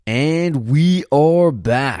And we are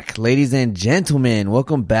back, ladies and gentlemen.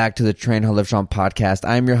 Welcome back to the Train Hard Live Strong podcast.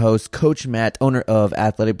 I'm your host, Coach Matt, owner of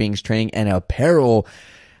Athletic Beings Training and Apparel.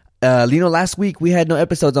 Last week we had no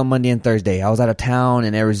episodes on Monday and Thursday. I was out of town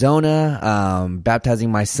in Arizona,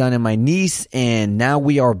 baptizing my son and my niece, and now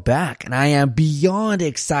we are back, and I am beyond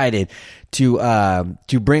excited to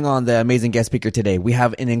bring on the amazing guest speaker today. We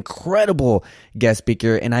have an incredible guest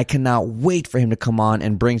speaker, and I cannot wait for him to come on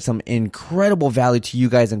and bring some incredible value to you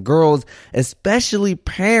guys and girls, especially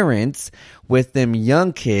parents with them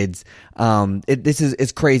young kids.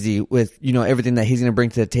 It's crazy with, everything that he's going to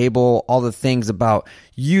bring to the table, all the things about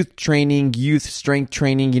youth training, youth strength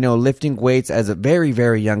training, lifting weights as a very,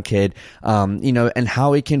 very young kid, and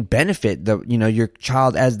how it can benefit your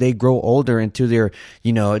child as they grow older into their,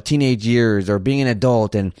 teenage years or being an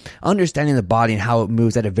adult, and understanding the body and how it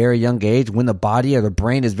moves at a very young age when the body or the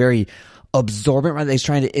brain is very absorbent, right? He's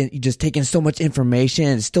trying to just take in so much information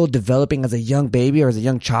and still developing as a young baby or as a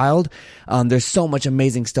young child. There's so much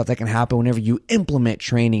amazing stuff that can happen whenever you implement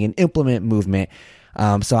training and implement movement.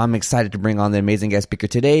 So I'm excited to bring on the amazing guest speaker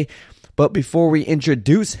today. But before we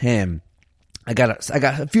introduce him, I got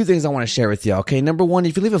a few things I want to share with you. Okay. Number one,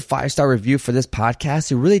 if you leave a 5-star review for this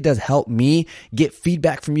podcast, it really does help me get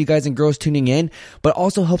feedback from you guys and girls tuning in, but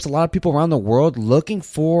also helps a lot of people around the world looking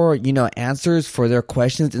for, answers for their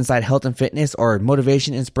questions inside health and fitness or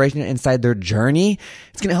motivation, inspiration inside their journey.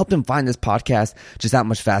 It's going to help them find this podcast just that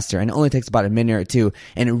much faster. And it only takes about a minute or two.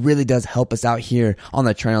 And it really does help us out here on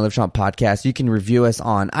the Train Hard Live Strong podcast. You can review us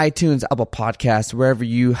on iTunes, Apple Podcasts, wherever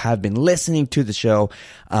you have been listening to the show.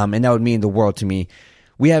 And that would mean the world to me.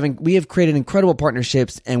 We have created incredible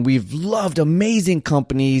partnerships, and we've loved amazing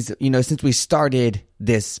companies, since we started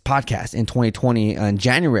this podcast in 2020 in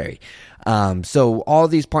January. So all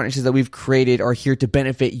these partnerships that we've created are here to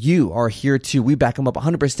benefit you, we back them up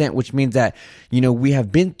 100%, which means that, we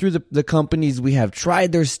have been through the companies, we have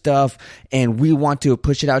tried their stuff, and we want to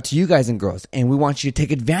push it out to you guys and girls, and we want you to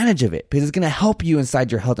take advantage of it because it's going to help you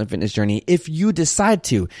inside your health and fitness journey if you decide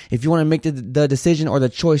to, if you want to make the decision or the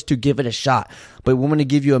choice to give it a shot. But we want to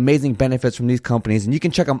give you amazing benefits from these companies, and you can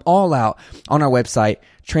check them all out on our website,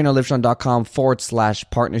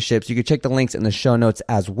 trainhardlivestrong.com/partnerships. You can check the links in the show notes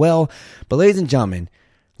as well. But ladies and gentlemen,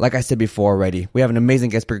 like I said before already, we have an amazing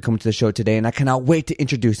guest speaker coming to the show today, and I cannot wait to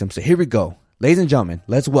introduce him. So here we go. Ladies and gentlemen,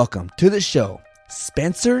 let's welcome to the show,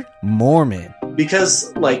 Spencer Moorman.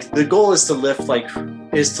 Because the goal is to lift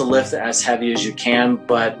as heavy as you can,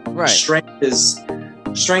 but right.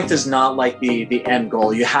 Strength is not the end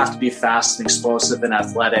goal. You have to be fast and explosive and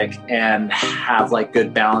athletic and have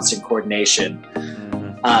good balance and coordination.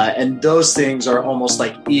 And those things are almost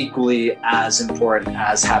equally as important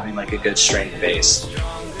as having a good strength base.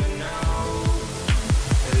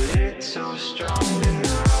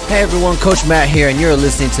 Hey everyone, Coach Matt here, and you're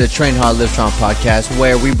listening to the Train Hard Live Strong podcast,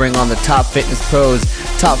 where we bring on the top fitness pros,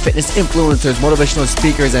 top fitness influencers, motivational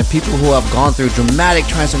speakers, and people who have gone through dramatic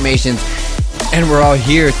transformations. And we're all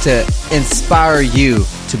here to inspire you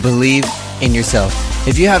to believe in yourself.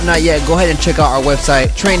 If you have not yet, go ahead and check out our website,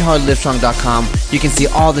 trainhardlivestrong.com. You can see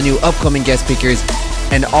all the new upcoming guest speakers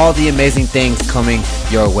and all the amazing things coming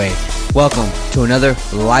your way. Welcome to another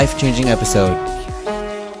life-changing episode.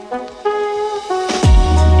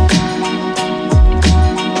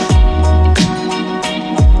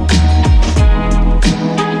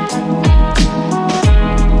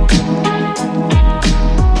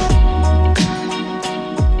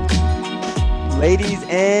 Ladies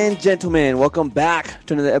and gentlemen, welcome back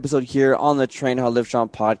to another episode here on the Train Hard Live Strong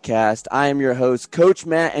podcast. I am your host, Coach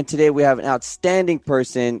Matt, and today we have an outstanding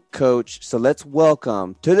person, Coach. So let's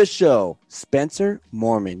welcome to the show, Spencer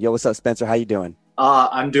Moorman. Yo, what's up, Spencer? How you doing?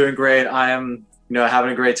 I'm doing great. I am,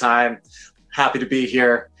 having a great time. Happy to be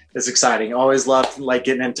here. It's exciting. Always love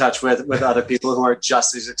getting in touch with other people who are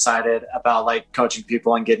just as excited about coaching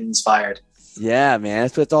people and getting inspired. Yeah, man,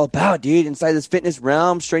 that's what it's all about, dude. Inside this fitness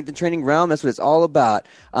realm, strength and training realm, that's what it's all about.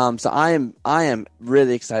 So I am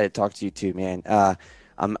really excited to talk to you too, man.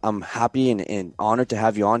 I'm happy and honored to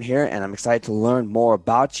have you on here, and I'm excited to learn more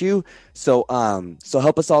about you. So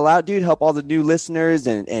help us all out, dude. Help all the new listeners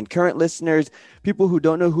and current listeners, people who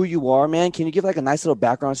don't know who you are, man. Can you give a nice little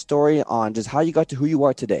background story on just how you got to who you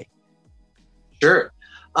are today? Sure.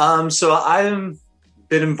 So I'm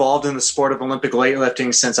been involved in the sport of Olympic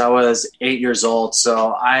weightlifting since I was 8 years old.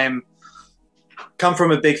 So come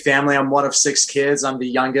from a big family. I'm one of 6 kids. I'm the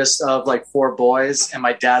youngest of 4 boys, and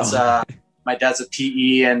my dad's a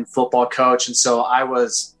PE and football coach. And so I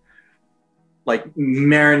was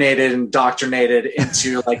marinated and indoctrinated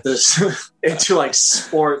into this, into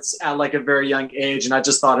sports at a very young age. And I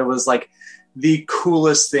just thought it was the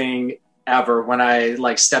coolest thing ever when I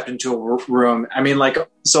like stepped into a room. I mean, like,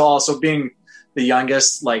 so also being the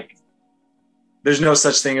youngest, like there's no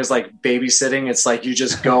such thing as like babysitting. It's like you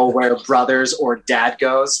just go where brothers or dad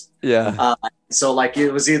goes. Yeah. So like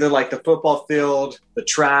it was either like the football field, the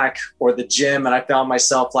track, or the gym. And I found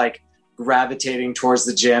myself like gravitating towards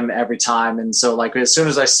the gym every time. And so like as soon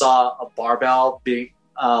as I saw a barbell being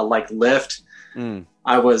like lift,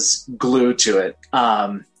 I was glued to it.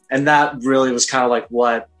 And that really was kind of like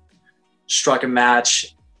what struck a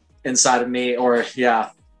match inside of me, or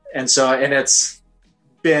yeah. And so, and it's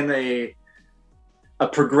been a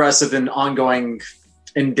progressive and ongoing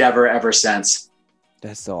endeavor ever since.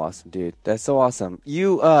 That's so awesome, dude. That's so awesome.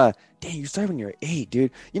 You, you started when you were 8,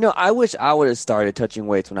 dude. You know, I wish I would have started touching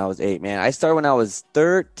weights when I was 8, man. I started when I was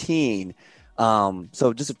 13.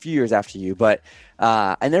 So just a few years after you, but,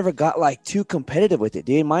 I never got like too competitive with it,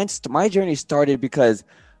 dude. My journey started because,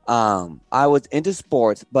 I was into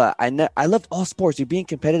sports, but I loved all sports. Dude, being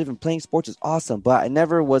competitive and playing sports is awesome, but I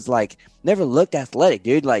never looked athletic,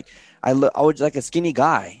 dude. Like I was like a skinny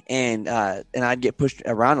guy, and I'd get pushed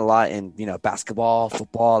around a lot in, you know, basketball,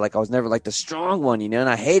 football. Like I was never like the strong one, you know, and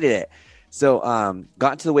I hated it. So,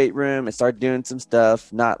 got into the weight room and started doing some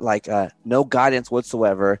stuff, not like, no guidance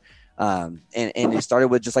whatsoever. And it started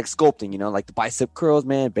with just like sculpting, you know, like the bicep curls,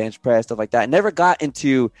 man, bench press, stuff like that. I never got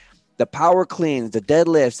into the power cleans, the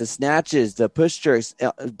deadlifts, the snatches, the push jerks,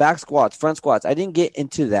 back squats, front squats. I didn't get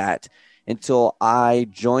into that until I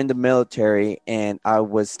joined the military, and I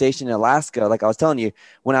was stationed in Alaska. Like I was telling you,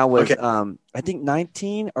 when I was, I think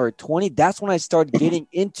 19 or 20, that's when I started getting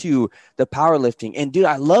into the powerlifting. And dude,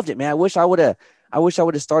 I loved it, man. I wish I would have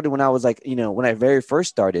started when I was like, you know, when I very first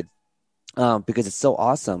started, because it's so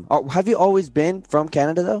awesome. Have you always been from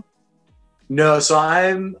Canada though? No, so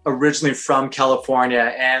I'm originally from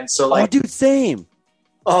California, and so like, oh, dude, same.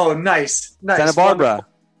 Oh, nice. Santa Barbara.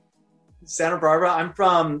 Santa Barbara. I'm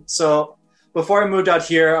from. So before I moved out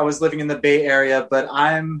here, I was living in the Bay Area, but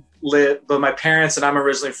but my parents and I'm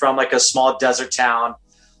originally from like a small desert town,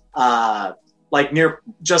 like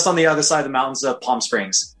just on the other side of the mountains of Palm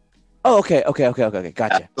Springs. Oh, okay. Gotcha.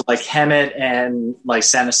 Yeah, so like Hemet and like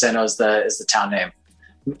San Jacinto is the town name.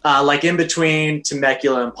 Like in between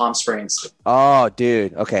Temecula and Palm Springs. Oh,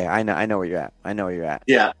 dude. Okay, I know where you're at.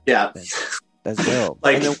 Yeah. That's dope.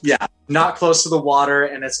 Like, yeah, not close to the water,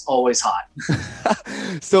 and it's always hot.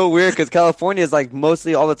 So weird, because California is like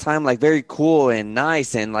mostly all the time like very cool and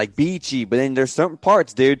nice and like beachy, but then there's certain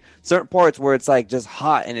parts where it's like just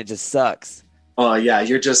hot and it just sucks. Oh yeah,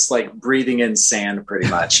 you're just like breathing in sand, pretty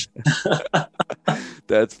much.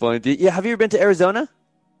 That's funny. Yeah, have you ever been to Arizona?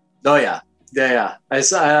 Oh yeah. Yeah. I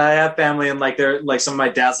have family, and like they're like some of my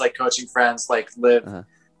dad's like coaching friends like live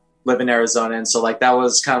in Arizona, and so like that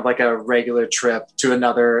was kind of like a regular trip to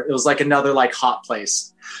another like hot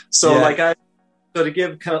place. So so to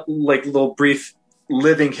give kind of like a little brief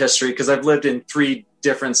living history, because I've lived in 3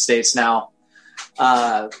 different states now.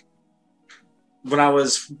 When I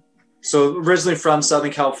was originally from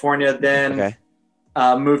Southern California, then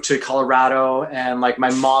moved to Colorado, and like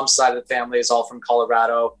my mom's side of the family is all from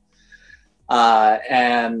Colorado.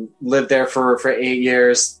 And lived there for 8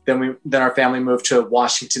 years. Then our family moved to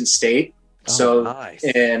Washington State. Nice.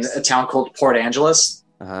 In a town called Port Angeles,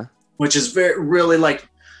 which is really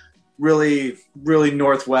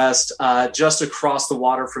northwest, just across the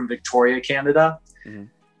water from Victoria, Canada. Mm-hmm.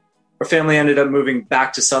 Our family ended up moving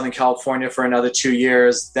back to Southern California for another 2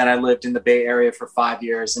 years. Then I lived in the Bay Area for 5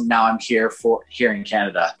 years, and now I'm here in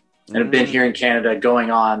Canada. And I've been here in Canada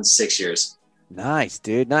going on 6 years. Nice,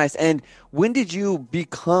 dude. Nice. And when did you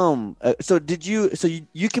become,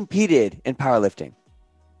 you competed in powerlifting?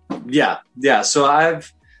 Yeah. So I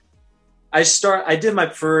did my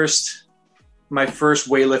first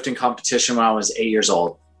weightlifting competition when I was 8 years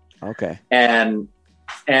old. Okay. And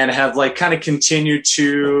have like kind of continued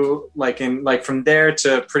to from there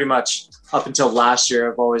to pretty much up until last year,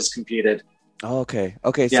 I've always competed. Okay.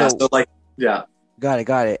 Yeah. Got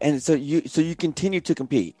it. And so you continue to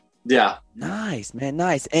compete. Yeah. Nice, man.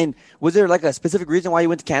 Nice. And was there like a specific reason why you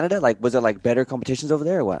went to Canada? Like, was there like better competitions over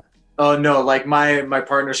there or what? Oh no. Like my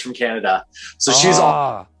partner's from Canada. So she's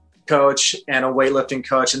a coach and a weightlifting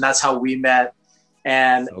coach. And that's how we met.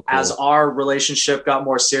 And so cool. As our relationship got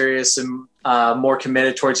more serious and more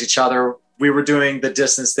committed towards each other, we were doing the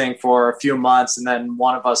distance thing for a few months. And then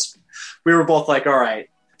we were both like, all right,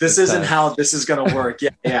 this isn't how this is going to work.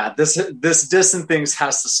 Yeah. This distant things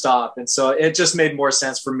has to stop. And so it just made more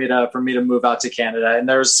sense for me to move out to Canada. And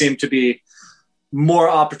there seemed to be more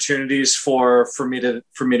opportunities for me to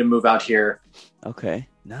move out here. Okay.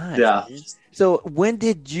 Nice. Yeah. So when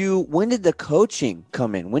did the coaching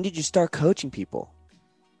come in? When did you start coaching people?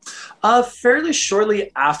 Fairly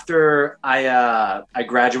shortly after I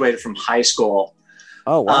graduated from high school.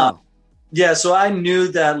 Oh, wow. Yeah, so I knew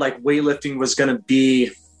that like weightlifting was going to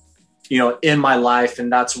be, in my life,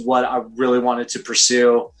 and that's what I really wanted to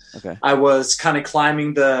pursue. Okay. I was kind of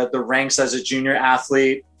climbing the ranks as a junior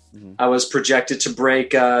athlete. Mhm. I was projected to break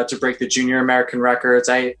the junior American records.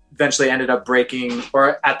 I eventually ended up breaking,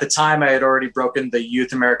 or at the time I had already broken the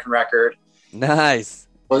youth American record. Nice.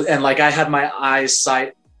 And like I had my eyes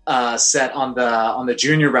set on the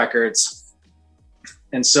junior records.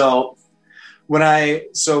 And so when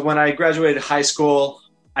I graduated high school,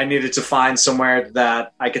 I needed to find somewhere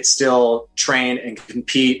that I could still train and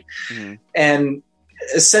compete, Mhm. and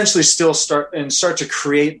essentially still start to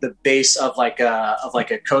create the base of like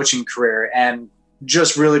a coaching career, and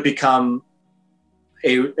just really become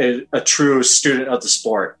a true student of the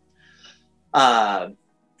sport. And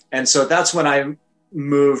so that's when I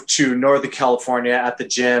moved to Northern California at the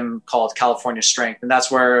gym called California Strength, and that's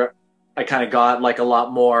where I kind of got like a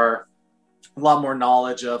lot more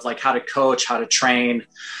knowledge of like how to coach, how to train,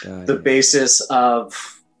 the basis of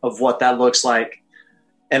what that looks like.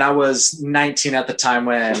 And I was 19 at the time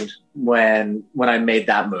when I made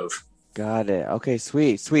that move. Got it. Okay,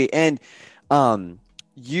 sweet. And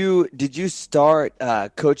did you start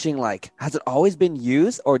coaching, like, has it always been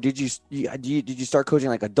youth, or did you start coaching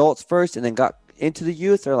like adults first and then got into the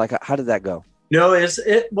youth, or like how did that go? No,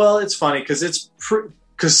 it's funny because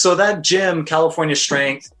so that gym, California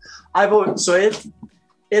Strength,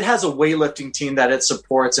 it has a weightlifting team that it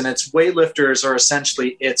supports, and its weightlifters are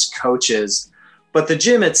essentially its coaches. But the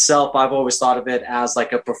gym itself, I've always thought of it as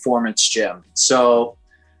like a performance gym. So,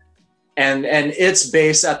 and its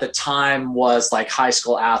base at the time was like high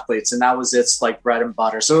school athletes, and that was its like bread and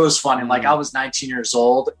butter. So it was funny. Like I was 19 years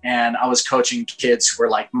old and I was coaching kids who were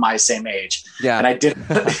like my same age. Yeah. And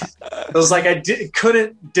it was like,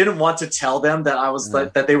 didn't want to tell them that I was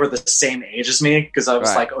that they were the same age as me. Cause I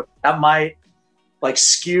was like, oh, that might like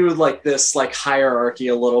skew like this like hierarchy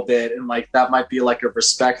a little bit. And like, that might be like a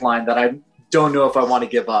respect line that I don't know if I want to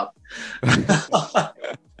give up.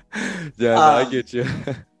 Yeah, I get you.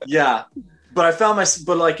 Yeah. But I found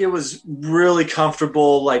but like, it was really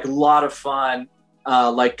comfortable, like a lot of fun,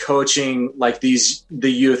 like coaching, like the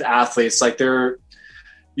youth athletes, like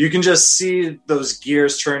you can just see those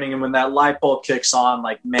gears turning. And when that light bulb kicks on,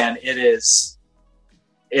 like, man, it's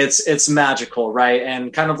magical. Right.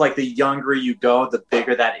 And kind of like the younger you go, the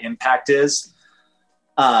bigger that impact is.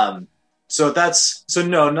 So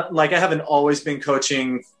like I haven't always been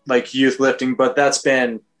coaching like youth lifting, but that's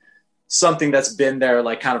been something that's been there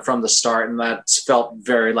like kind of from the start, and that's felt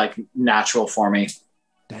very like natural for me.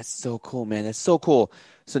 That's so cool, man. That's so cool.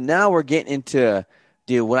 So now we're getting into,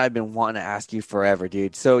 dude, what I've been wanting to ask you forever,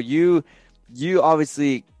 dude. So you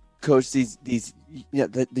obviously coach these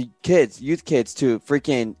the kids, youth kids, to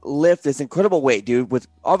freaking lift this incredible weight, dude, with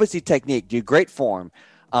obviously technique, dude, great form.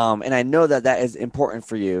 And I know that is important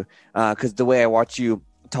for you, because the way I watch you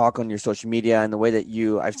talk on your social media and the way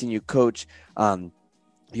that I've seen you coach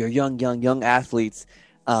your young athletes.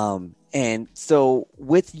 And so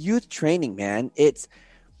with youth training, man, it's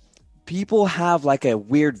people have like a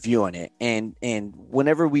weird view on it. And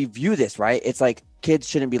whenever we view this, right, it's like kids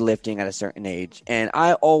shouldn't be lifting at a certain age. And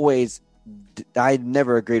I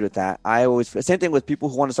never agreed with that. Same thing with people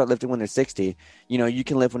who want to start lifting when they're 60. You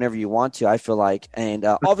can lift whenever you want to, I feel like. And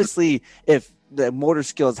obviously if the motor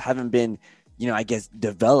skills haven't been, I guess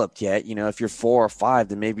developed yet, if you're 4 or 5,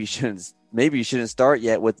 then maybe you shouldn't start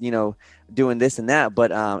yet with, doing this and that.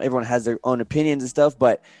 But everyone has their own opinions and stuff.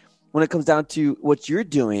 But when it comes down to what you're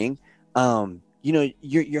doing,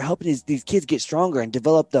 you're helping these kids get stronger and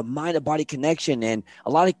develop the mind to body connection. And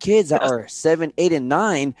a lot of kids that are 7, 8, and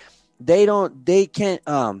 9, they don't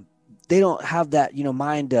have that,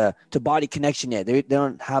 mind to body connection yet. They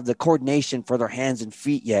don't have the coordination for their hands and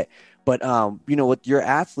feet yet. But, with your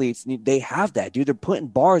athletes, they have that, dude. They're putting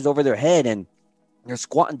bars over their head and they're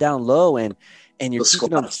squatting down low, and you're keeping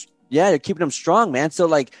them, they're keeping them strong, man. So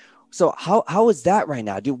how is that right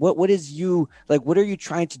now, dude? What are you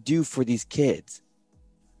trying to do for these kids?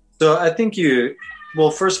 So I think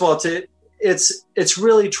first of all, it's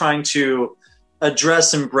really trying to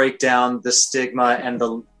address and break down the stigma and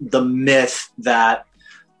the myth that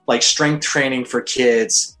like strength training for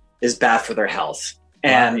kids is bad for their health.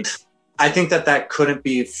 And right. I think that couldn't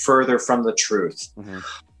be further from the truth. Mm-hmm.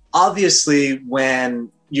 Obviously,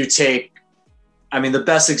 when you take, the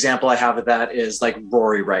best example I have of that is like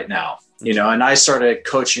Rory right now, and I started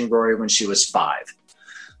coaching Rory when she was 5.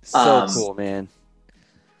 So cool, man.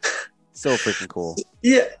 So freaking cool.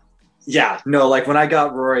 Yeah. Yeah. No, like when I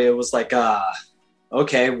got Rory, it was like,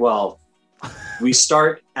 okay, well, We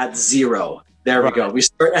start at zero. There we go. We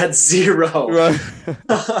start at zero. Right.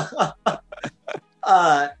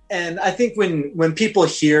 And I think when people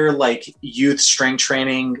hear like youth strength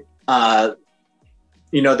training,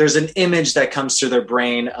 there's an image that comes to their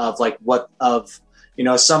brain of like what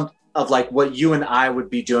you and I would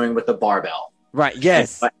be doing with a barbell. Right.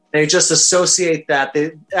 Yes. And they just associate that.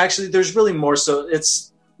 There's really more so.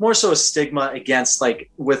 It's more so a stigma against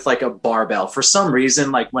with a barbell. For some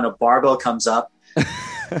reason, like when a barbell comes up,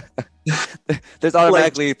 there's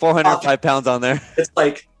automatically 405 pounds on there. It's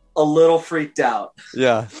like a little freaked out.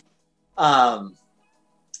 Yeah.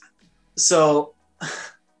 So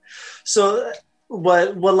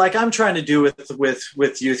what like I'm trying to do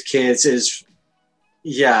with youth kids is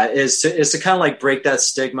to kind of like break that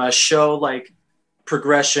stigma, show like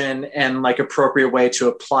progression and like appropriate way to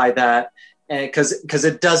apply that. And because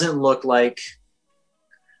it doesn't look like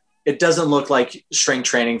strength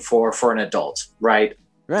training for an adult, right?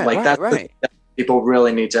 Right. Like right, that people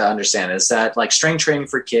really need to understand is that like strength training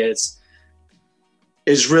for kids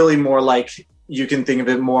is really more like, you can think of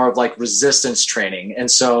it more of like resistance training. And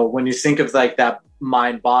so when you think of like that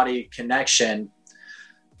mind body connection,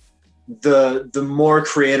 the more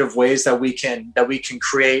creative ways that we can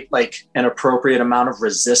create like an appropriate amount of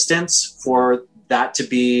resistance for that to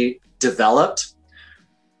be developed,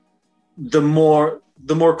 the more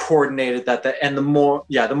coordinated the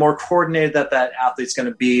more coordinated that athlete's going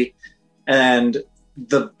to be, and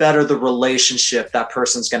the better the relationship that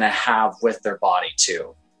person's going to have with their body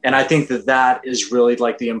too. And I think that is really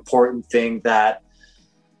like the important thing that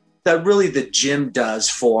really the gym does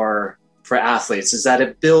for athletes, is that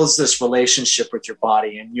it builds this relationship with your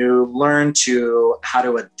body, and you learn how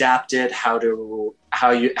to adapt it, how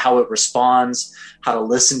it responds, how to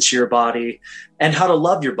listen to your body, and how to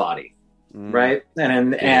love your body. Right.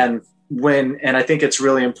 And I think it's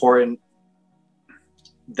really important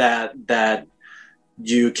that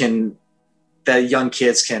young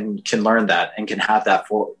kids can learn that and can have that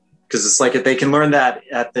because it's like, if they can learn that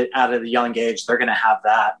out of the young age, they're going to have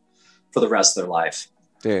that for the rest of their life.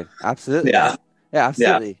 Dude, absolutely. Yeah. Yeah,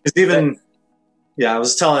 absolutely. Yeah. I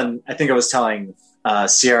was telling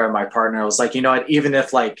Sierra, my partner, I was like, you know what, even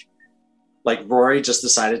if like Rory just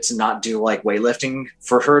decided to not do like weightlifting,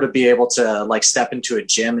 for her to be able to like step into a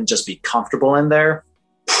gym and just be comfortable in there,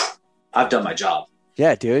 I've done my job.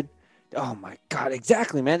 Yeah, dude. Oh my God.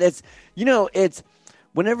 Exactly, man. It's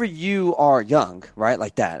whenever you are young, right?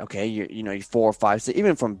 Like that. Okay. You're 4, 5, 6,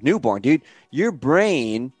 even from newborn, dude, your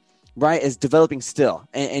brain, right, is developing still.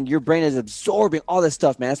 And your brain is absorbing all this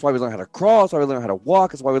stuff, man. That's why we learn how to crawl. That's why we learn how to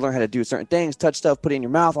walk. That's why we learn how to do certain things, touch stuff, put it in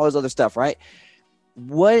your mouth, all this other stuff, right?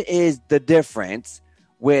 What is the difference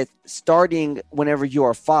with starting whenever you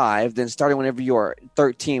are 5, then starting whenever you are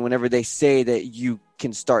 13, whenever they say that you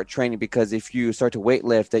can start training, because if you start to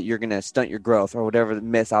weightlift that you're going to stunt your growth or whatever the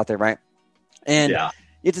myths out there, right? And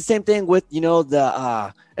it's the same thing with,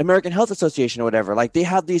 the American Health Association or whatever. Like, they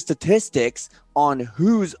have these statistics on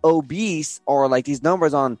who's obese, or like these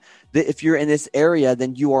numbers on if you're in this area,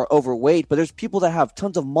 then you are overweight. But there's people that have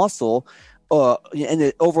tons of muscle, and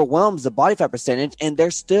it overwhelms the body fat percentage, and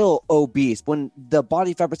they're still obese, when the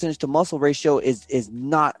body fat percentage to muscle ratio is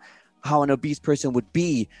not how an obese person would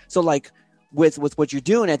be. So like with what you're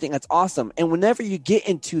doing, I think that's awesome. And whenever you get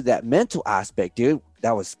into that mental aspect, dude,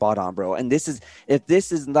 that was spot on, bro. And if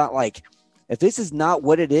this is not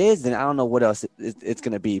what it is, then I don't know what else it's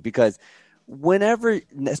going to be. Because whenever,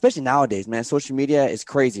 especially nowadays, man, social media is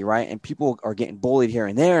crazy, right? And people are getting bullied here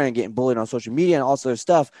and there and getting bullied on social media and all sort of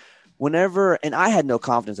stuff. And I had no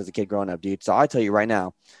confidence as a kid growing up, dude. So I tell you right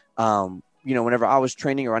now, whenever I was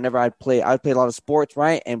training or whenever I'd play a lot of sports,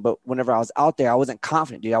 right? But whenever I was out there, I wasn't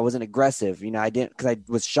confident, dude. I wasn't aggressive. I didn't, because I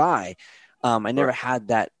was shy. I never had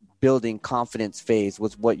that building confidence phase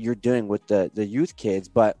with what you're doing with the youth kids.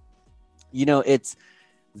 But, it's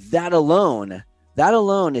that alone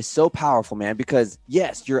is so powerful, man, because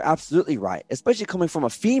yes, you're absolutely right. Especially coming from a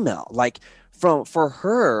female, like for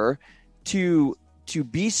her to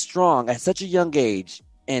be strong at such a young age,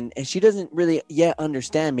 and she doesn't really yet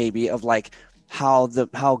understand maybe of like how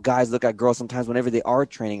guys look at girls sometimes whenever they are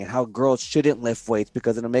training, and how girls shouldn't lift weights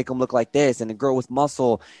because it'll make them look like this, and a girl with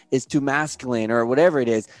muscle is too masculine or whatever it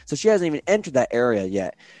is. So she hasn't even entered that area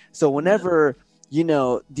yet. So whenever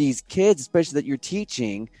these kids, especially that you're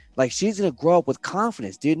teaching, like, she's going to grow up with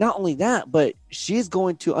confidence, dude. Not only that, but she's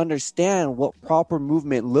going to understand what proper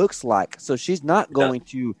movement looks like. So she's not going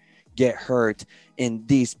to get hurt in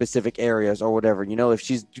these specific areas or whatever. You know, if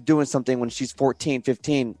she's doing something when she's 14,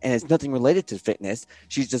 15, and it's nothing related to fitness,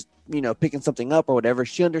 she's just, you know, picking something up or whatever,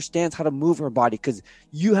 she understands how to move her body because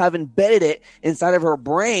you have embedded it inside of her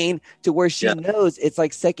brain to where she knows it's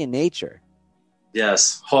like second nature.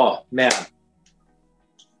 Yes. Oh, man.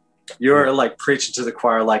 You're like preaching to the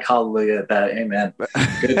choir, like hallelujah at that. Amen.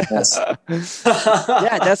 Goodness.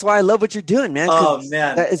 Yeah, that's why I love what you're doing, man. Oh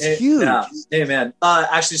man, that is huge. Yeah. Amen.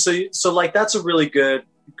 Actually, so like that's a really good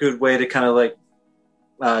way to kind of like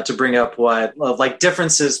to bring up what like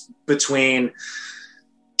differences between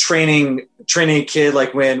training a kid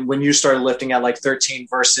like when you started lifting at like 13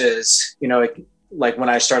 versus, you know, like when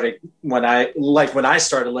I started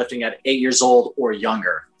lifting at 8 years old or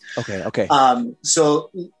younger. Okay.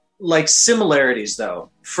 So like similarities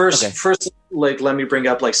though. First, like, let me bring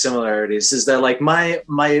up like similarities is that like my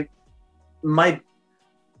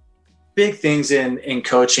big things in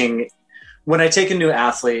coaching, when I take a new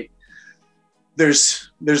athlete, there's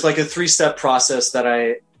like a 3-step process that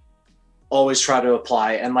I always try to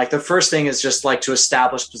apply. And like the first thing is just like to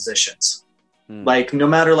establish positions. Like no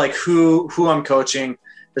matter like who I'm coaching,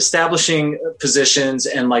 establishing positions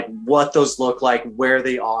and like what those look like, where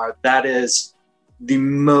they are, that is the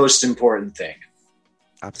most important thing.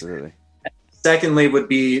 Absolutely. Secondly would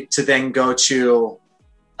be to then go to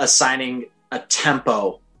assigning a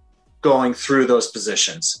tempo going through those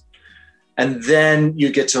positions. And then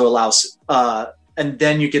you get to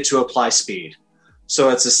apply speed. So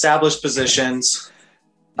it's established positions,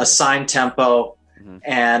 assign tempo,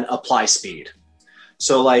 and apply speed.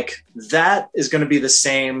 So like that is going to be the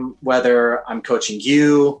same whether I'm coaching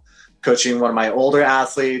you, coaching one of my older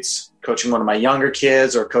athletes, coaching one of my younger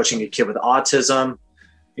kids, or coaching a kid with autism.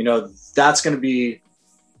 You know, that's going to be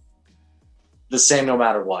the same no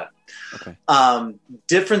matter what. Okay.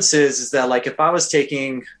 Difference is that like if I was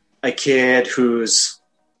taking a kid who's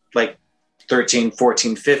like 13,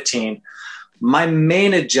 14, 15, my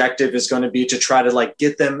main objective is going to be to try to like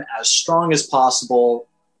get them as strong as possible,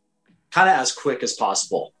 kind of as quick as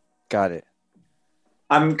possible. Got it.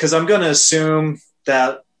 Because I'm going to assume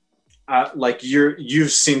that like you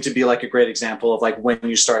seem to be like a great example of like when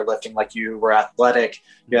you started lifting, like you were athletic,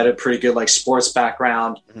 you had a pretty good like sports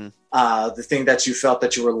background. The thing that you felt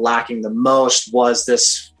that you were lacking the most was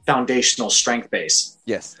this foundational strength base.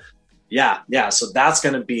 Yes. Yeah. So that's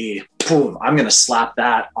going to be boom. I'm going to slap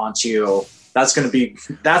that onto you. That's going to be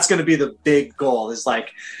the big goal is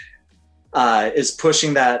like, is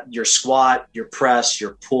pushing that your squat, your press,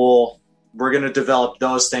 your pull. We're going to develop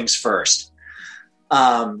those things first.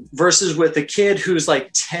 Versus with a kid who's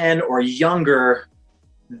like 10 or younger,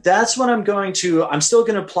 that's what I'm still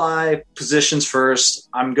going to apply positions first.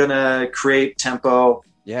 I'm going to create tempo.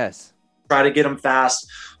 Yes. Try to get them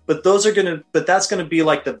fast, but that's going to be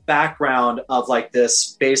like the background of like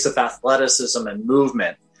this base of athleticism and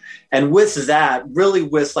movement. And with that, really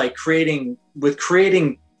with creating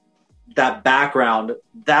that background,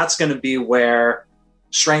 that's going to be where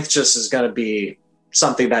strength just is going to be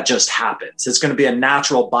something that just happens. It's going to be a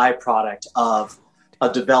natural byproduct of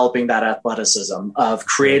developing that athleticism, of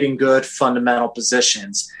creating good fundamental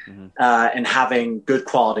positions, and having good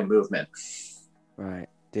quality movement. Right,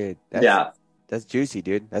 dude. That's juicy,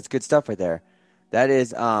 dude. That's good stuff right there. That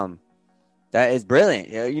is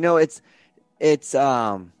brilliant. You know, it's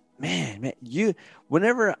man,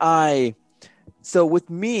 so with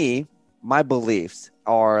me, my beliefs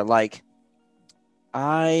are like,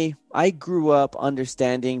 I grew up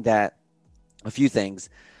understanding that a few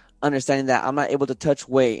things, understanding that I'm not able to touch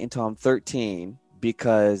weight until I'm 13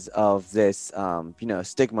 because of this,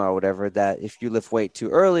 stigma or whatever, that if you lift weight too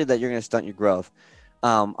early, that you're going to stunt your growth.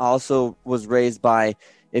 I also was raised by,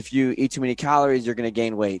 if you eat too many calories, you're going to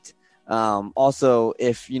gain weight. Also,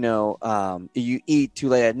 if you eat too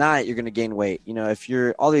late at night, you're going to gain weight. You know, if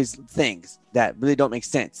you're all these things that really don't make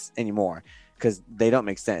sense anymore, because they don't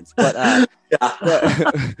make sense. But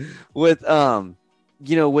with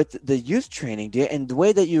the youth training, dude, and the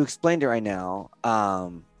way that you explained it right now,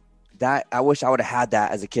 that I wish I would have had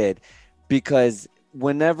that as a kid, because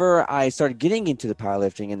whenever I started getting into the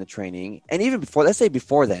powerlifting and the training, and even before, let's say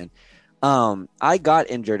before then, I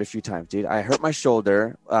got injured a few times, dude. I hurt my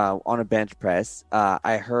shoulder on a bench press.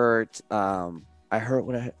 I hurt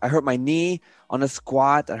my knee on a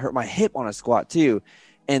squat. I hurt my hip on a squat too.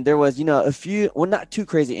 And there was, a few, well, not too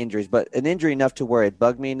crazy injuries, but an injury enough to where it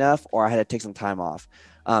bugged me enough, or I had to take some time off,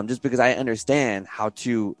 just because I understand how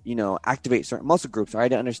to, activate certain muscle groups. Or I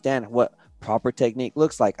didn't understand what proper technique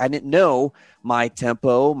looks like. I didn't know my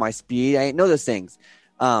tempo, my speed. I didn't know those things.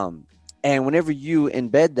 And whenever you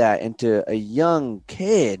embed that into a young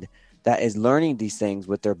kid, that is learning these things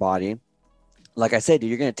with their body, like I said,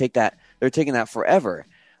 you're going to take that. They're taking that forever.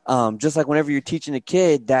 Just like whenever you're teaching a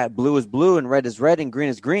kid that blue is blue and red is red and green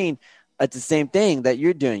is green, it's the same thing that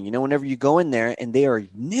you're doing. You know, whenever you go in there and they are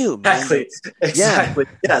new, man. Exactly.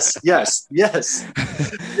 Yeah. Yes.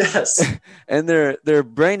 And their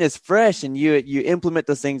brain is fresh, and you implement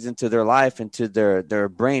those things into their life, into their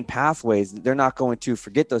brain pathways. They're not going to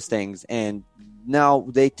forget those things. And now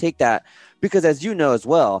they take that, because as you know as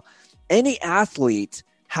well, any athlete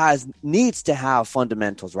needs to have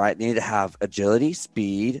fundamentals, right? They need to have agility,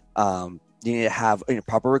 speed, you need to have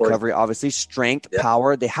proper recovery, obviously, strength,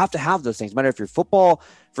 power. They have to have those things. No matter if you're football,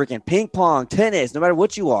 freaking ping pong, tennis, no matter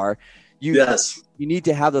what you are, you need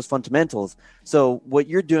to have those fundamentals. So what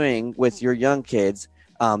you're doing with your young kids,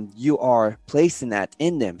 you are placing that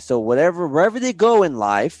in them. So wherever they go in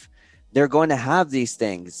life, they're going to have these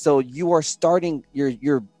things. So you are starting,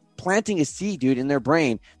 you're planting a seed, dude, in their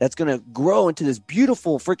brain that's going to grow into this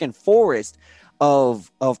beautiful freaking forest of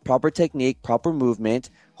proper technique, proper movement,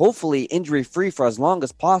 hopefully injury free for as long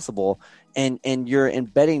as possible, and you're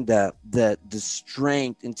embedding the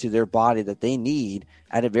strength into their body that they need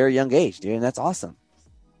at a very young age, dude, and that's awesome.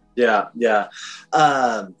 Yeah.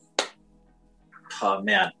 Oh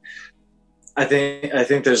man, I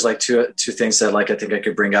think there's like two things that like I think I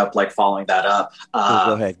could bring up, like following that up.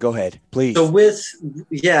 Go ahead, please. So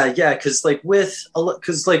because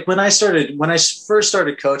when I first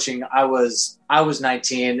started coaching, I was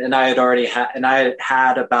 19, and I had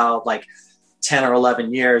had about like 10 or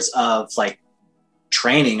 11 years of like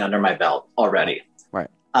training under my belt already. Right.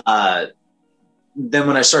 Then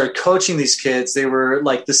when I started coaching these kids, they were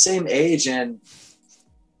like the same age, and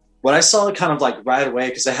what I saw kind of like right away,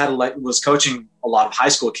 because I was coaching a lot of high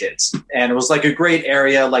school kids, and it was like a great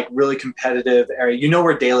area, like really competitive area. You know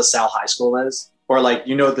where De La Salle High School is, or like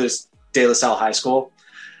there's De La Salle High School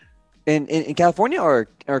in California or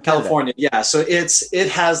Canada? California, yeah. So it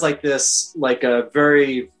has like this like a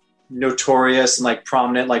very notorious and like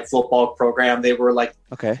prominent like football program. They were like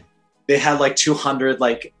they had like 200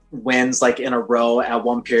 like wins like in a row at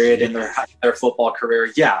one period in their football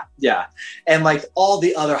career. Yeah. And like all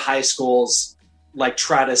the other high schools like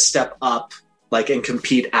try to step up like and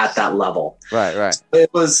compete at that level. Right.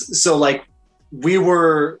 It was so like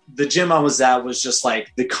the gym I was at was just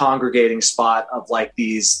like the congregating spot of like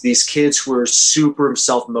these kids who were super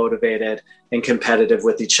self-motivated and competitive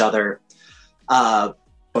with each other. But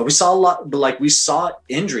we saw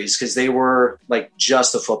injuries because they were like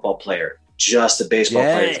just a football player, just a baseball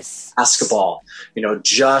player, basketball,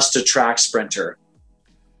 just a track sprinter.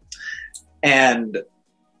 And,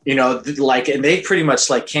 and they pretty much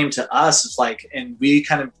like came to us like, and we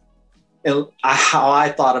kind of, how I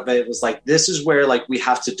thought of it was like, this is where like we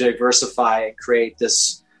have to diversify and create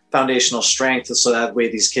this foundational strength. So that way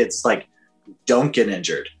these kids like don't get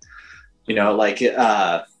injured,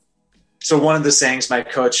 so one of the sayings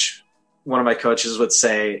one of my coaches would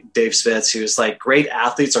say, Dave Spitz, he was like, great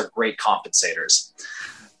athletes are great compensators.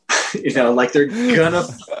 Like they're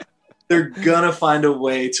gonna find a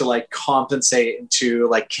way to like compensate and to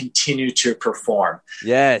like continue to perform.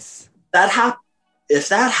 Yes. If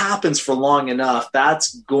that happens for long enough,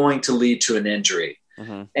 that's going to lead to an injury.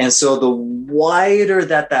 Mm-hmm. And so the wider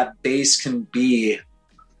that base can be,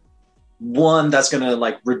 one, that's going to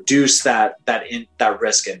like reduce that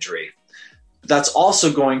risk injury. That's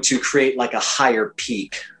also going to create like a higher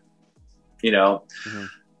peak,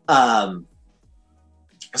 Mm-hmm.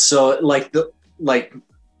 So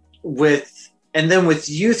with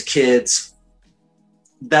youth kids,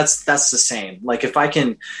 that's the same. Like if I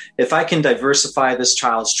can diversify this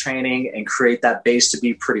child's training and create that base to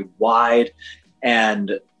be pretty wide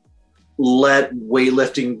and let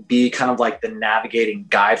weightlifting be kind of like the navigating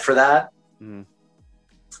guide for that. Mm-hmm.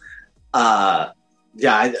 I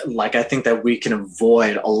think that we can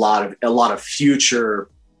avoid a lot of future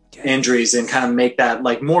injuries and kind of make that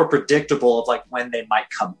like more predictable of like when they might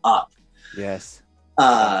come up. Yes.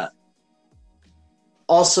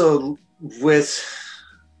 Also with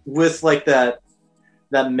like that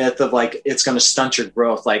myth of like, it's going to stunt your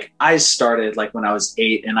growth. Like I started like when I was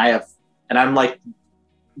 8 and I'm like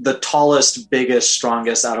the tallest, biggest,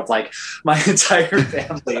 strongest out of like my entire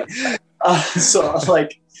family. So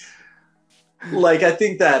like I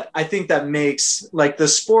think that makes like the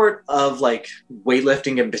sport of like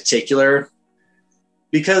weightlifting in particular,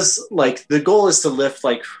 because like the goal is to lift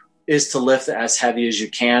as heavy as you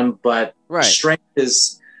can, but strength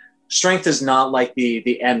is not like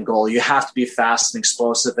the end goal. You have to be fast and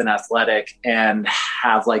explosive and athletic and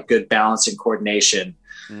have like good balance and coordination.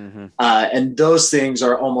 Mm-hmm. And those things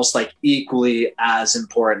are almost like equally as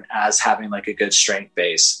important as having like a good strength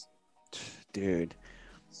base. dude.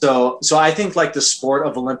 So I think like the sport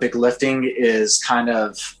of Olympic lifting is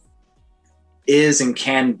and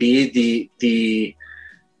can be the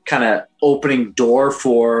kind of opening door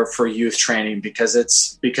for youth training because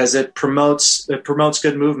it promotes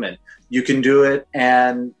good movement. You can do it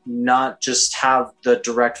and not just have the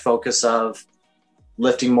direct focus of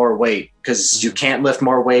lifting more weight, because you can't lift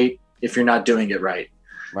more weight if you're not doing it right.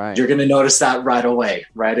 Right. You're going to notice that right away,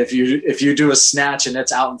 right? If you do a snatch and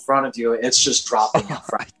it's out in front of you, it's just dropping in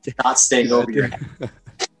front, not staying over your head.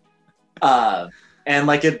 And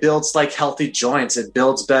like it builds like healthy joints. It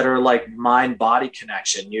builds better like mind-body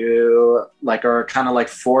connection. You like are kind of like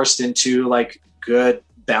forced into like good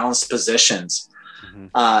balanced positions.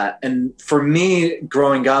 And for me,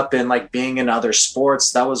 growing up and like being in other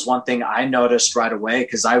sports, that was one thing I noticed right away,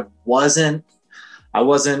 because I wasn't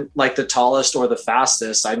like the tallest or the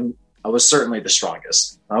fastest. I was certainly the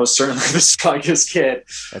strongest. I was certainly the strongest kid.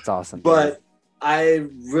 That's awesome. But I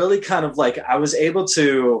really kind of like I was able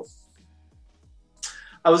to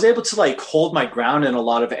like hold my ground in a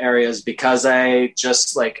lot of areas because I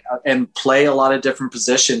just like and play a lot of different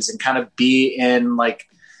positions and kind of be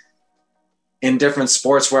in different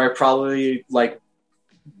sports where I probably like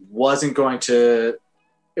wasn't going to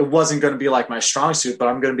be like my strong suit, but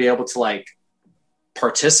I'm going to be able to like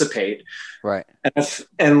participate. Right.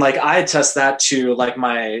 And like I attest that to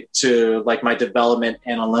my development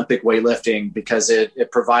in Olympic weightlifting, because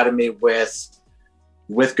it provided me with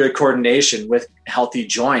good coordination, with healthy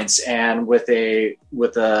joints, and with a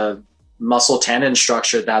muscle tendon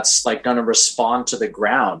structure that's like going to respond to the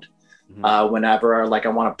ground whenever like I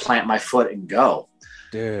want to plant my foot and go.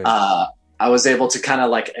 Dude. I was able to kind of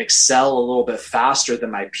like excel a little bit faster than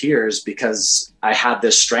my peers because I had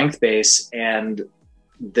this strength base and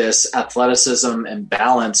this athleticism and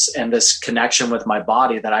balance and this connection with my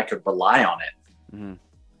body that I could rely on it.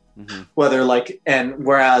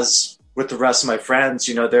 Whereas with the rest of my friends,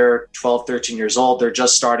 you know, they're 12, 13 years old. They're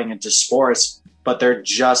just starting into sports, but they're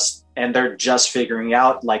just figuring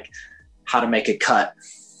out like how to make a cut,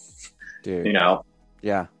 dude. You know?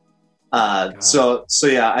 Yeah. So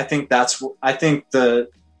yeah, I think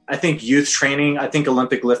youth training, I think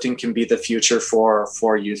Olympic lifting can be the future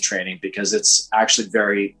for youth training, because it's actually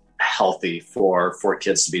very healthy for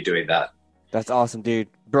kids to be doing that. That's awesome, dude.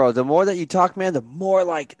 Bro, the more that you talk, man, the more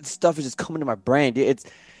like stuff is just coming to my brain, dude.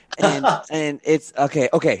 And it's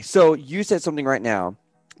okay. So you said something right now,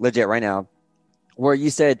 legit right now, where you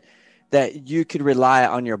said that you could rely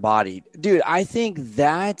on your body. Dude, I think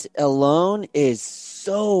that alone is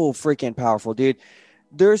so freaking powerful, dude.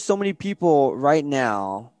 There's so many people right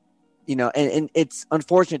now, you know, and it's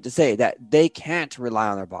unfortunate to say that they can't rely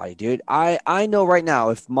on their body, dude. I know right now,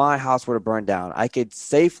 if my house were to burn down, I could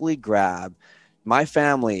safely grab my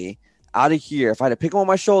family out of here if I had to pick them on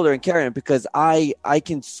my shoulder and carry them, because I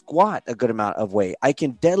can squat a good amount of weight. I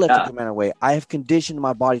can deadlift a good amount of weight. I have conditioned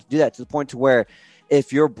my body to do that, to the point to where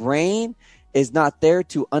if your brain is not there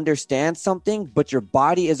to understand something, but your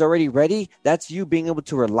body is already ready, that's you being able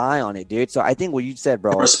to rely on it, dude. So I think what you said,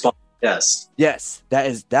 bro. Yes,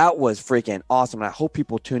 that was freaking awesome. And I hope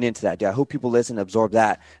people tune into that, dude. I hope people listen and absorb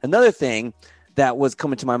that. Another thing that was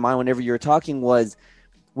coming to my mind whenever you were talking was,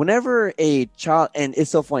 whenever a child, and it's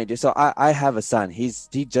so funny, dude. So I have a son. He's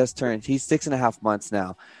 6.5 months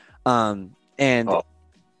now.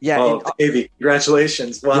 Baby,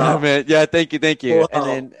 congratulations. Wow. Yeah, man. Yeah, thank you. Wow.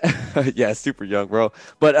 And then yeah, super young, bro.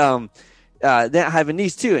 But then I have a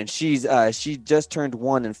niece too, and she just turned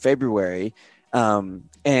 1 in February.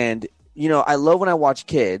 And you know, I love when I watch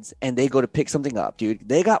kids and they go to pick something up, dude.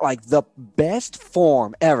 They got like the best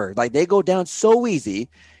form ever. Like they go down so easy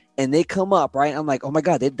and they come up, right? I'm like, oh my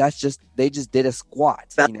God, they just did a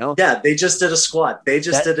squat, you know? Yeah, they just did a squat. They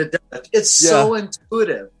just did a deadlift. It's so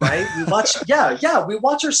intuitive, right? We watch, we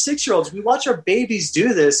watch our 6-year-olds, we watch our babies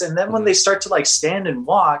do this. And then when they start to like stand and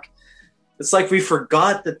walk, it's like we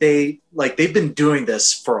forgot that they've been doing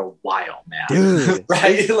this for a while, man. Dude,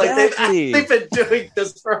 right? exactly. Like they've been doing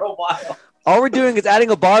this for a while. All we're doing is adding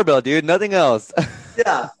a barbell, dude. Nothing else.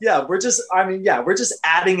 Yeah. We're just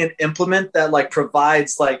adding an implement that like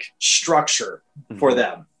provides like structure for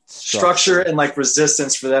them, structure and like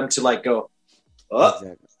resistance for them to like go,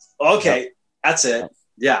 okay, that's it.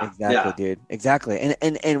 Yeah, exactly, dude. Exactly.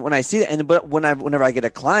 And when I see that, whenever I get a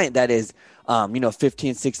client that is,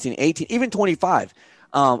 15, 16, 18, even 25,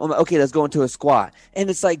 I'm like, okay, let's go into a squat. And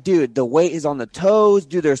it's like, dude, the weight is on the toes,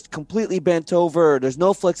 dude. There's completely bent over. There's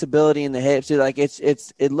no flexibility in the hips. Dude, like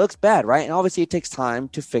it looks bad, right? And obviously it takes time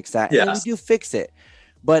to fix that. And then we do fix it.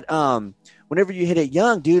 But whenever you hit it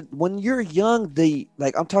young, dude, when you're young,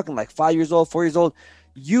 I'm talking like 5 years old, 4 years old,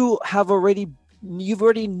 you have already you've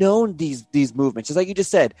already known these movements, just like you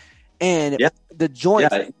just said, and the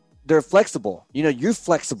joints. Yeah. They're flexible. You know, you're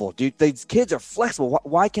flexible, dude. These kids are flexible.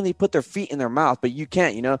 Why can they put their feet in their mouth, but you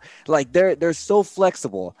can't? You know, like they're so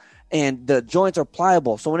flexible, and the joints are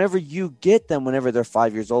pliable. So whenever you get them, whenever they're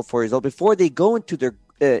 5 years old, 4 years old, before they go into their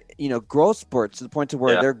growth spurts to the point to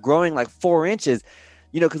where they're growing like 4 inches,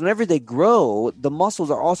 you know, because whenever they grow, the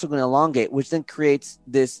muscles are also going to elongate, which then creates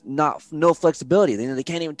this no flexibility. They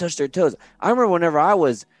can't even touch their toes. I remember whenever I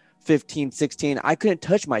was 15, 16, I couldn't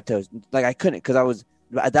touch my toes. Like I couldn't, because I was,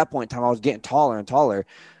 at that point in time, I was getting taller and taller.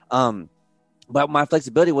 But my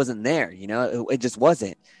flexibility wasn't there, you know, it just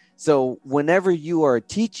wasn't. So whenever you are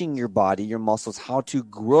teaching your body, your muscles, how to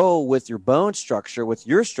grow with your bone structure, with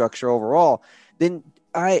your structure overall, then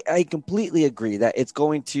I completely agree that it's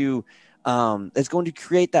going to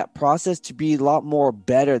create that process to be a lot more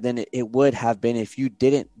better than it would have been if you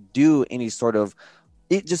didn't do any sort of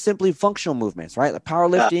just simply functional movements, right? Like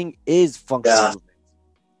powerlifting is functional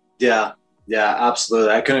movements. Yeah,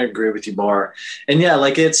 absolutely. I couldn't agree with you more. And yeah,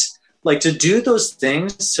 like it's like to do those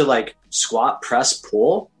things, to like squat, press,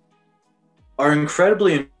 pull, are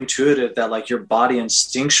incredibly intuitive, that like your body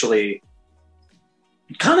instinctually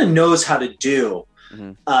kind of knows how to do.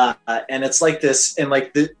 Mm-hmm. And it's like this, and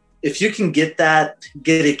like if you can get a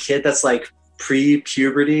kid that's like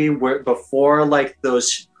pre-puberty, where before like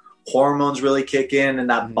those hormones really kick in and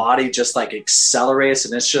that body just like accelerates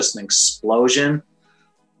and it's just an explosion.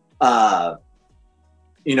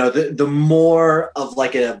 You know, the more of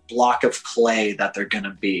like a block of clay that they're going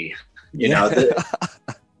to be, you know,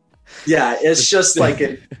 it's just like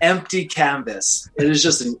an empty canvas. It is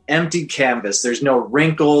just an empty canvas. There's no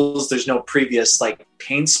wrinkles. There's no previous like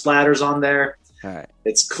paint splatters on there. All right.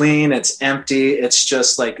 It's clean. It's empty. It's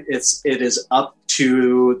just like, it is up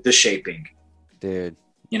to the shaping, dude,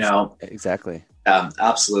 you know? Exactly.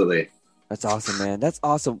 Absolutely. That's awesome, man. That's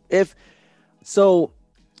awesome.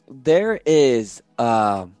 There is,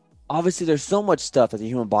 obviously there's so much stuff that the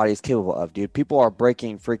human body is capable of, dude. People are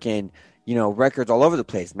breaking freaking, you know, records all over the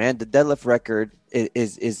place, man. The deadlift record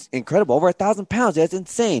is incredible. Over 1,000 pounds. That's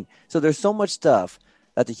insane. So there's so much stuff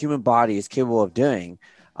that the human body is capable of doing.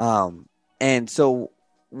 And so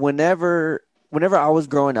whenever I was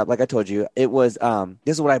growing up, like I told you, it was,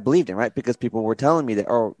 this is what I believed in, right? Because people were telling me that,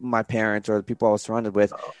 or my parents or the people I was surrounded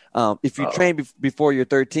with, if you train before you're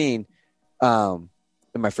 13,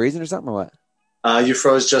 am I freezing or something or what? You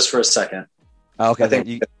froze just for a second. Okay. I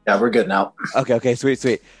think, we're good now. Okay.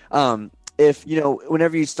 Sweet. If, you know,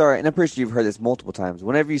 whenever you start, and I'm pretty sure you've heard this multiple times,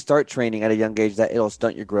 whenever you start training at a young age, that it'll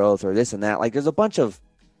stunt your growth or this and that, like there's a bunch of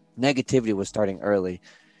negativity with starting early.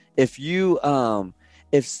 If you,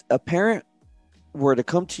 if a parent were to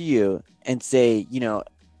come to you and say, you know,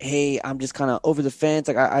 hey, I'm just kind of over the fence.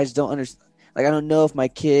 Like, I just don't understand. Like, I don't know if my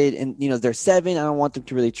kid, and, you know, they're 7, I don't want them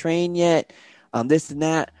to really train yet. This and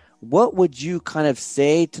that. What would you kind of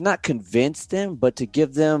say to not convince them, but to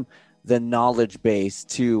give them the knowledge base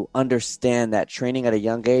to understand that training at a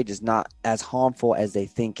young age is not as harmful as they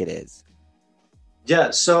think it is?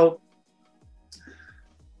 Yeah. So,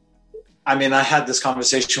 I mean, I had this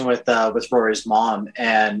conversation with Rory's mom,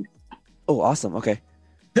 and oh, awesome. Okay.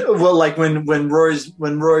 Well, like when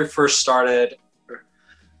Rory first started,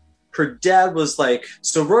 her dad was like,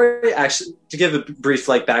 so Rory, actually, to give a brief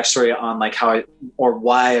like backstory on like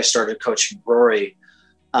why I started coaching Rory,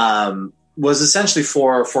 was essentially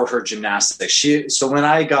for her gymnastics. So when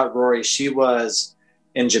I got Rory, she was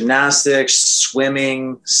in gymnastics,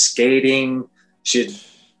 swimming, skating. She had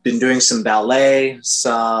been doing some ballet,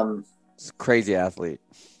 crazy athlete.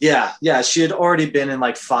 Yeah. She had already been in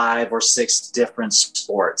like 5 or 6 different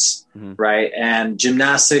sports. Mm-hmm. Right. And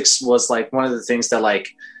gymnastics was like one of the things that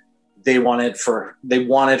like they wanted her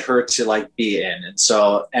to like be in.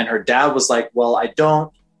 And her dad was like, well,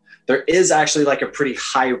 there is actually like a pretty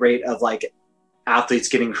high rate of like athletes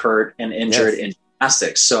getting hurt and injured in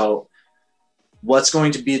gymnastics. So what's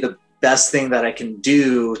going to be the best thing that I can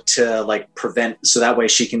do to like prevent, so that way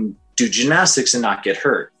she can do gymnastics and not get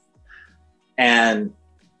hurt? And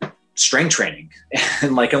strength training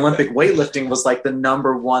and like Olympic weightlifting was like the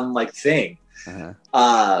number one like thing.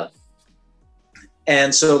 Uh-huh.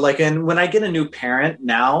 And so like, when I get a new parent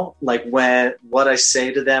now, like what I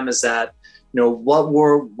say to them is that, you know,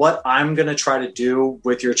 what I'm going to try to do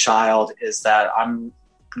with your child is that I'm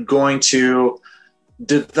going to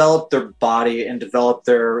develop their body and develop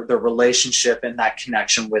their relationship and that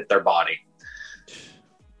connection with their body.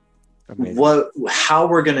 Amazing. How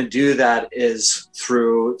we're going to do that is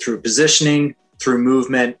through positioning, through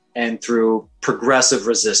movement, and through progressive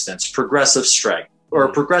resistance, progressive strength, or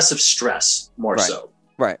progressive stress more so.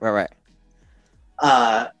 Right.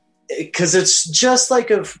 because it's just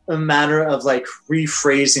like a matter of like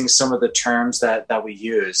rephrasing some of the terms that we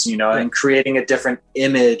use, you know, and creating a different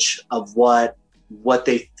image of what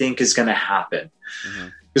they think is going to happen.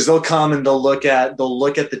 Because they'll come and they'll look at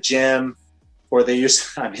the gym, or they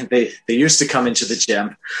used to come into the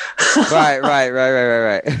gym. Right.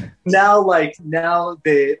 Now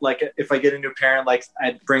they, like, if I get a new parent, like,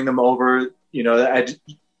 I'd bring them over, you know,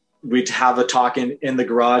 we'd have a talk in the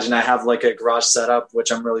garage, and I have like a garage setup,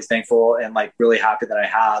 which I'm really thankful and like really happy that I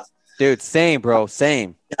have. Dude, same, bro.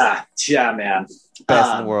 Same. Yeah, man.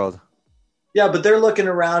 Best in the world. Yeah, but they're looking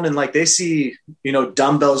around and like they see, you know,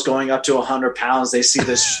 dumbbells going up to 100 pounds. They see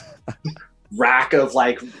this rack of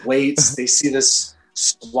like weights. They see this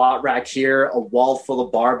squat rack here, a wall full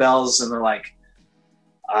of barbells, and they're like,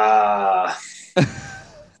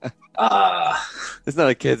 it's not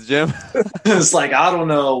a kid's gym. It's like, I don't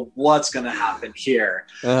know what's going to happen here.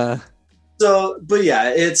 So, but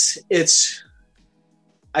yeah, it's,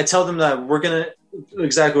 I tell them that we're going to,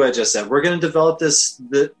 exactly what I just said, we're going to develop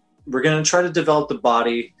we're going to try to develop the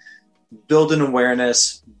body, build an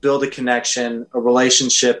awareness, build a connection, a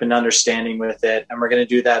relationship and understanding with it. And we're going to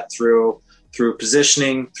do that through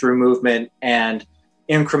positioning, through movement, and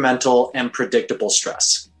incremental and predictable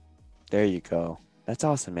stress. There you go. That's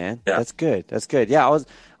awesome, man. Yeah. That's good. Yeah. I was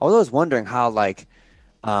always wondering how, like,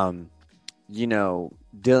 you know,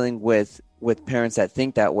 dealing with parents that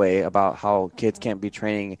think that way about how kids can't be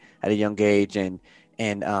training at a young age and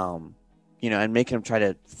you know, and making them try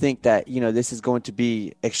to think that, you know, this is going to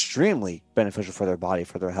be extremely beneficial for their body,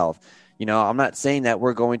 for their health. You know, I'm not saying that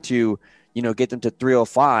we're going to, you know, get them to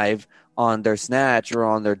 305 on their snatch or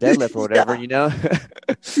on their deadlift or whatever, you know?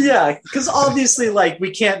 Yeah, because obviously, like, we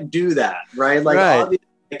can't do that, right? Like, obviously,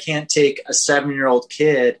 I can't take a 7-year-old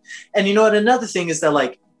kid. And you know what? Another thing is that,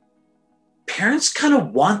 like, parents kind of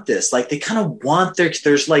want this. Like, they kind of want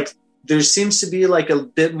there seems to be like a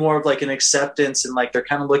bit more of like an acceptance, and like they're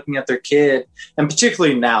kind of looking at their kid, and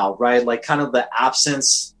particularly now, right? Like, kind of the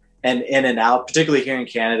absence and in and out, particularly here in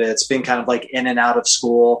Canada, it's been kind of like in and out of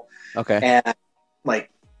school. Okay. And like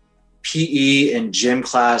PE and gym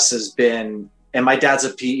class has been, and my dad's a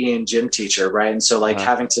PE and gym teacher, right? And so like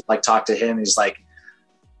having to like talk to him, he's like,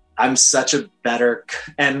 I'm such a better,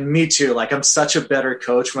 and me too, like I'm such a better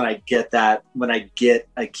coach when I get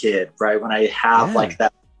a kid, right? When I have like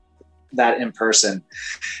that in person.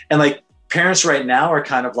 And like parents right now are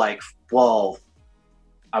kind of like, well,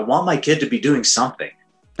 I want my kid to be doing something.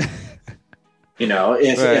 You know,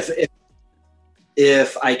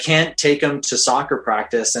 if I can't take them to soccer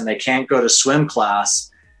practice and they can't go to swim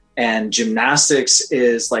class, and gymnastics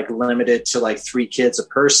is like limited to like 3 kids a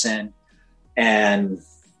person, and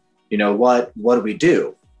you know, what do we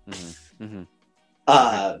do? And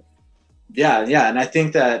I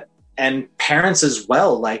think that, and parents as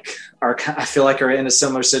well, like I feel like are in a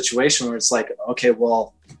similar situation where it's like, okay,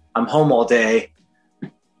 well, I'm home all day.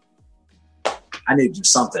 I need to do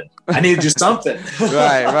something. Right. Something.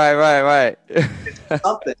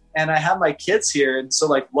 And I have my kids here. And so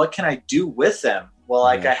like, what can I do with them? Well,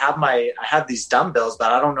 like I have these dumbbells,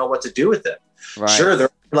 but I don't know what to do with them. Right. Sure. They're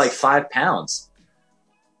like 5 pounds.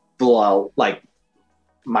 Well, like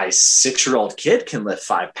my 6-year-old kid can lift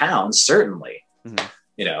 5 pounds, certainly,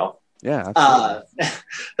 you know? Yeah.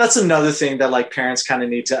 That's another thing that like parents kind of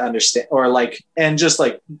need to understand, or like, and just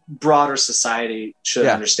like broader society should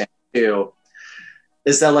understand too,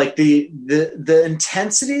 is that like the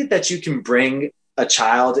intensity that you can bring a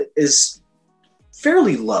child is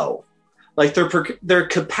fairly low. Like their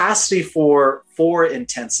capacity for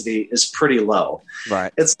intensity is pretty low.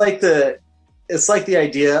 Right. It's like the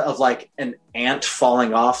idea of like an ant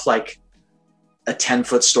falling off like a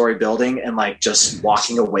 10-foot story building and like just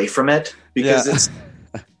walking away from it, because it's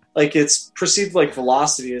like, it's perceived like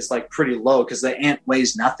velocity is like pretty low because the ant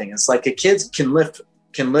weighs nothing. It's like a kid can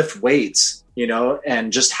lift weights, you know,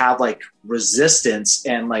 and just have like resistance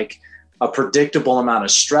and like a predictable amount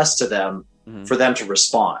of stress to them for them to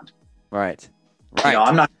respond. Right. You know,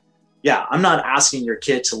 I'm not asking your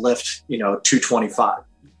kid to lift, you know, 225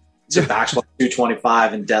 to back squat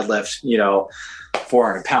 225 and deadlift, you know,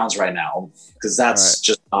 400 pounds right now, because that's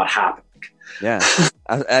just not happening. Yeah,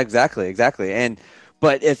 exactly.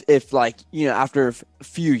 But if like, you know, after a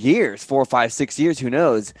few years, 4, 5, 6 years, who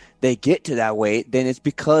knows, they get to that weight, then it's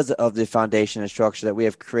because of the foundation and structure that we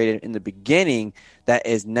have created in the beginning that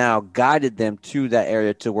is now guided them to that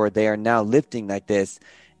area to where they are now lifting like this.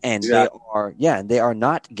 And they are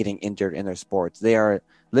not getting injured in their sports. They are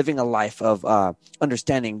living a life of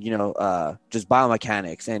understanding, you know, just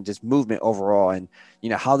biomechanics and just movement overall, and, you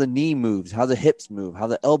know, how the knee moves, how the hips move, how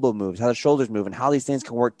the elbow moves, how the shoulders move, and how these things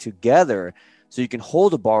can work together so you can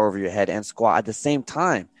hold a bar over your head and squat at the same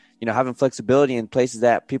time, having flexibility in places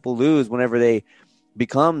that people lose whenever they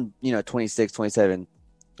become, 26, 27,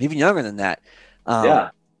 even younger than that. And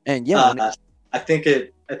I think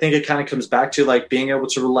it kind of comes back to like being able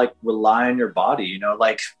to like rely on your body,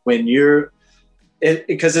 like when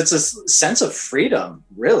because it's a sense of freedom,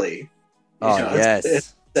 really. Yes.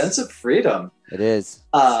 It's a sense of freedom. It is.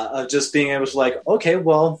 Of just being able to like, okay,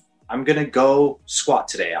 well, I'm going to go squat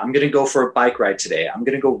today. I'm going to go for a bike ride today. I'm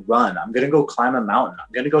going to go run. I'm going to go climb a mountain.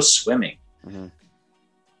 I'm going to go swimming. Mm-hmm.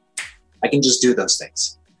 I can just do those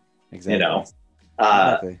things, exactly.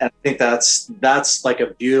 Exactly. And I think that's like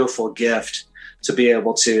a beautiful gift to be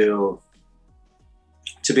able to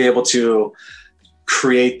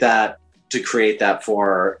create that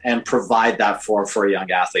for, and provide that for a young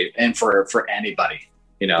athlete and for anybody,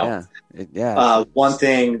 one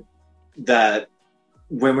thing that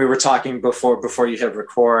when we were talking before you hit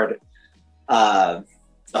record,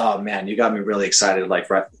 oh man, you got me really excited. Like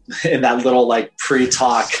right in that little like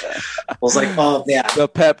pre-talk, I was like, oh man, the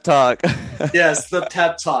pep talk. Yes, the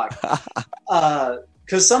pep talk.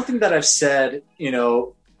 Because something that I've said,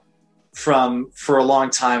 for a long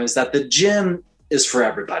time is that the gym is for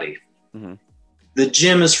everybody. Mm-hmm. The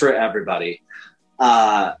gym is for everybody,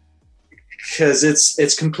 because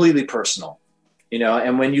it's completely personal,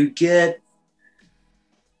 and when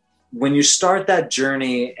you start that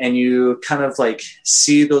journey and you kind of like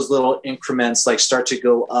see those little increments like start to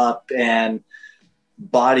go up and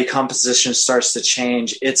body composition starts to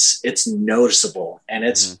change, it's noticeable and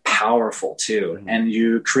it's powerful too. Mm-hmm. And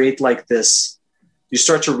you create like this, you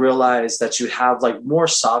start to realize that you have like more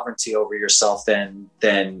sovereignty over yourself than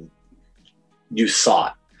you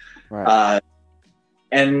thought. Right.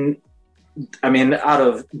 And I mean,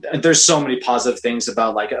 there's so many positive things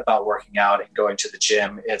about working out and going to the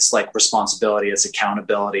gym. It's like responsibility, it's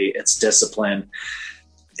accountability, it's discipline,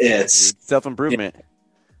 it's self-improvement.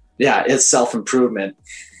 Yeah, it's self-improvement.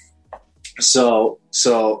 So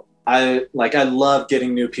I love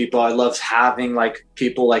getting new people. I love having like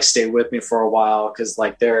people like stay with me for a while, because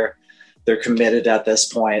like they're committed at this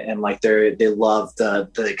point, and like they love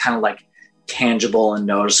the kind of like tangible and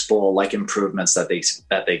noticeable like improvements that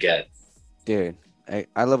they get. Dude,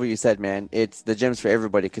 I love what you said, man. It's the gym's for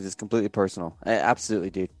everybody because it's completely personal. Absolutely,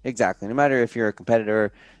 dude. Exactly. No matter if you're a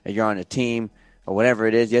competitor, or you're on a team, or whatever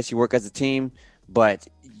it is. Yes, you work as a team, but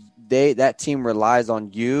that team relies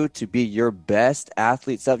on you to be your best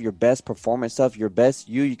athlete self, your best performance self, your best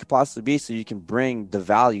you could possibly be, so you can bring the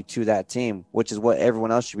value to that team, which is what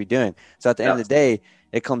everyone else should be doing. So at the end of the day,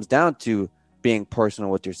 it comes down to being personal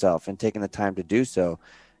with yourself and taking the time to do so.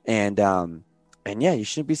 And yeah, you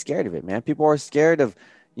shouldn't be scared of it, man. People are scared of,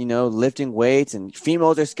 lifting weights, and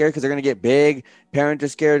females are scared because they're going to get big. Parents are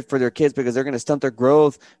scared for their kids because they're going to stunt their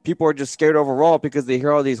growth. People are just scared overall because they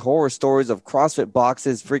hear all these horror stories of CrossFit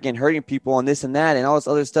boxes freaking hurting people and this and that and all this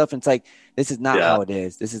other stuff. And it's like, this is not how it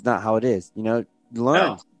is. This is not how it is.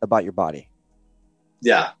 Learn about your body.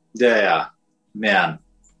 Yeah. Man.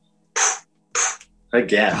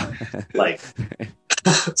 Again, like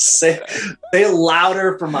say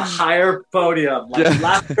louder from a higher podium, like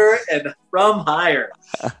louder and from higher,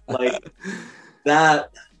 like that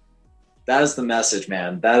is the message,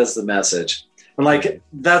 man. That is the message. And like,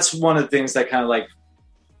 that's one of the things that kind of like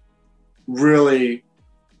really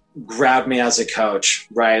grabbed me as a coach,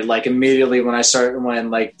 right? Like immediately when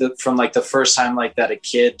the first time like that a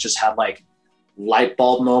kid just had like light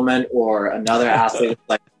bulb moment, or another athlete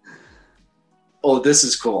like, oh, this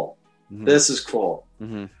is cool. Mm-hmm. This is cool.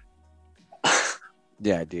 Mm-hmm.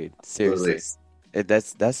 Yeah, dude. Seriously.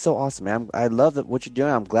 That's so awesome, man. I love what you're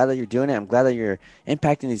doing. I'm glad that you're doing it. I'm glad that you're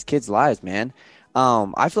impacting these kids' lives, man.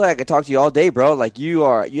 I feel like I could talk to you all day, bro. Like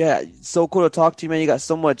it's so cool to talk to you, man. You got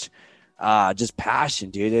so much just passion,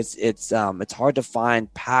 dude. It's hard to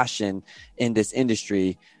find passion in this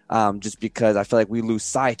industry. Just because I feel like we lose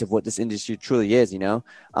sight of what this industry truly is,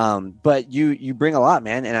 but you bring a lot,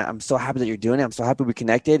 man. And I'm so happy that you're doing it. I'm so happy we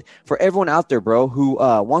connected. For everyone out there, bro, who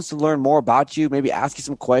wants to learn more about you, maybe ask you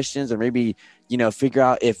some questions, or maybe, figure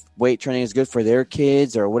out if weight training is good for their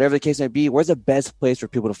kids, or whatever the case may be, where's the best place for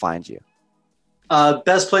people to find you?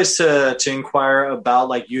 Best place to inquire about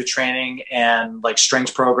like youth training and like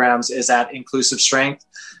strength programs is at Inclusive Strength.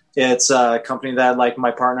 It's a company that like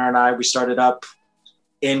my partner and I, we started up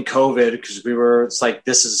in COVID, because it's like,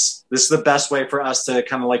 this is the best way for us to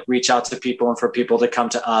kind of like reach out to people and for people to come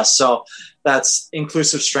to us. So that's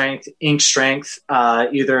Inclusive Strength, Inc. Strength,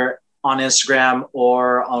 either on Instagram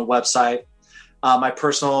or on website. My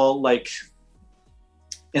personal like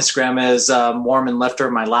Instagram is Moorman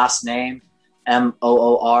Lifter, my last name,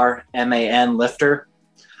 MOORMAN Lifter.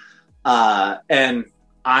 And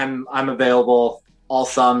I'm available. All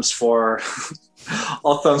thumbs for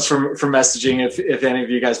messaging if any of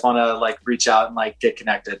you guys want to like reach out and like get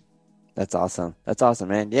connected. That's awesome. That's awesome,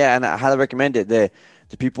 man. Yeah, and I highly recommend it. The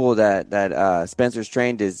people that Spencer's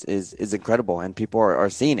trained is incredible, and people are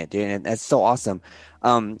seeing it, dude, and that's so awesome.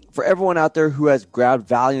 For everyone out there who has grabbed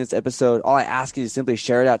value in this episode, all I ask you is simply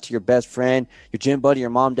share it out to your best friend, your gym buddy, your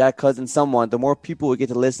mom, dad, cousin, someone. The more people we get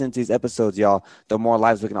to listen to these episodes, y'all, the more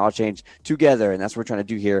lives we can all change together. And that's what we're trying to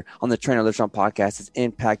do here on the Train Hard Live Strong podcast, is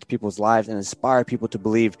impact people's lives and inspire people to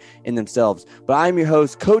believe in themselves. But I'm your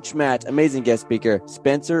host, Coach Matt, amazing guest speaker,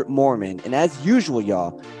 Spencer Moorman. And as usual,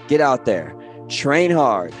 y'all, get out there, train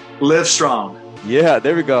hard, live strong. Yeah,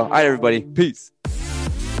 there we go. All right, everybody. Peace.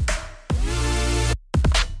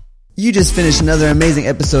 You just finished another amazing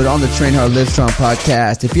episode on the Train Hard Live Strong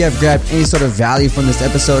podcast. If you have grabbed any sort of value from this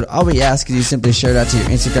episode, all we ask is you simply share it out to your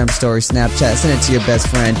Instagram story, Snapchat, send it to your best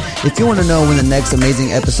friend. If you want to know when the next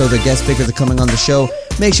amazing episode or guest speakers are coming on the show,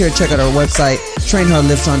 make sure to check out our website,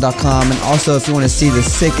 trainhardlivestrong.com. And also, if you want to see the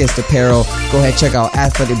sickest apparel, go ahead and check out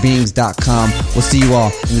athleticbeings.com. We'll see you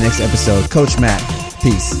all in the next episode. Coach Matt,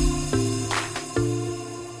 peace.